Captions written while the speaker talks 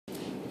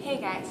Hey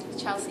guys, it's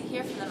Chelsea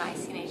here from the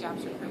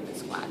myCNAjobs Recruitment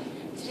Squad.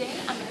 Today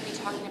I'm going to be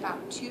talking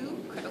about two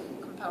critical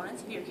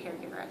components of your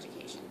caregiver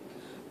education.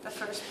 The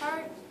first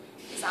part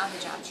is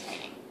on-the-job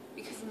training.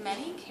 Because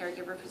many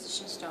caregiver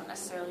positions don't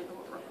necessarily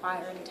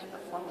require any type of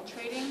formal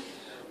training,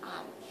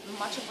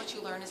 much of what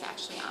you learn is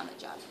actually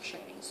on-the-job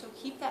training. So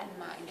keep that in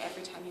mind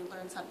every time you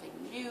learn something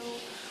new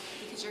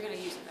because you're going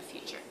to use it in the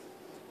future.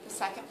 The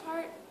second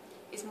part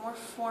is more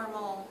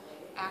formal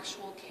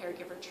actual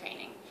caregiver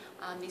training.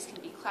 These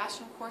can be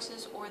classroom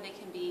courses or they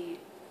can be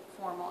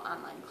formal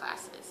online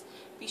classes.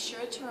 Be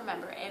sure to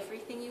remember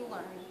everything you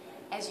learn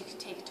as you can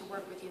take it to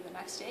work with you the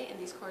next day, and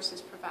these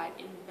courses provide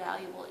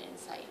invaluable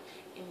insight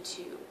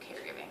into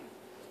caregiving.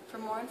 For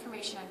more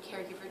information on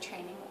caregiver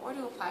training or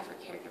to apply for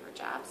caregiver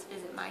jobs,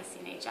 visit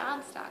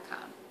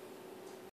myCNAjobs.com.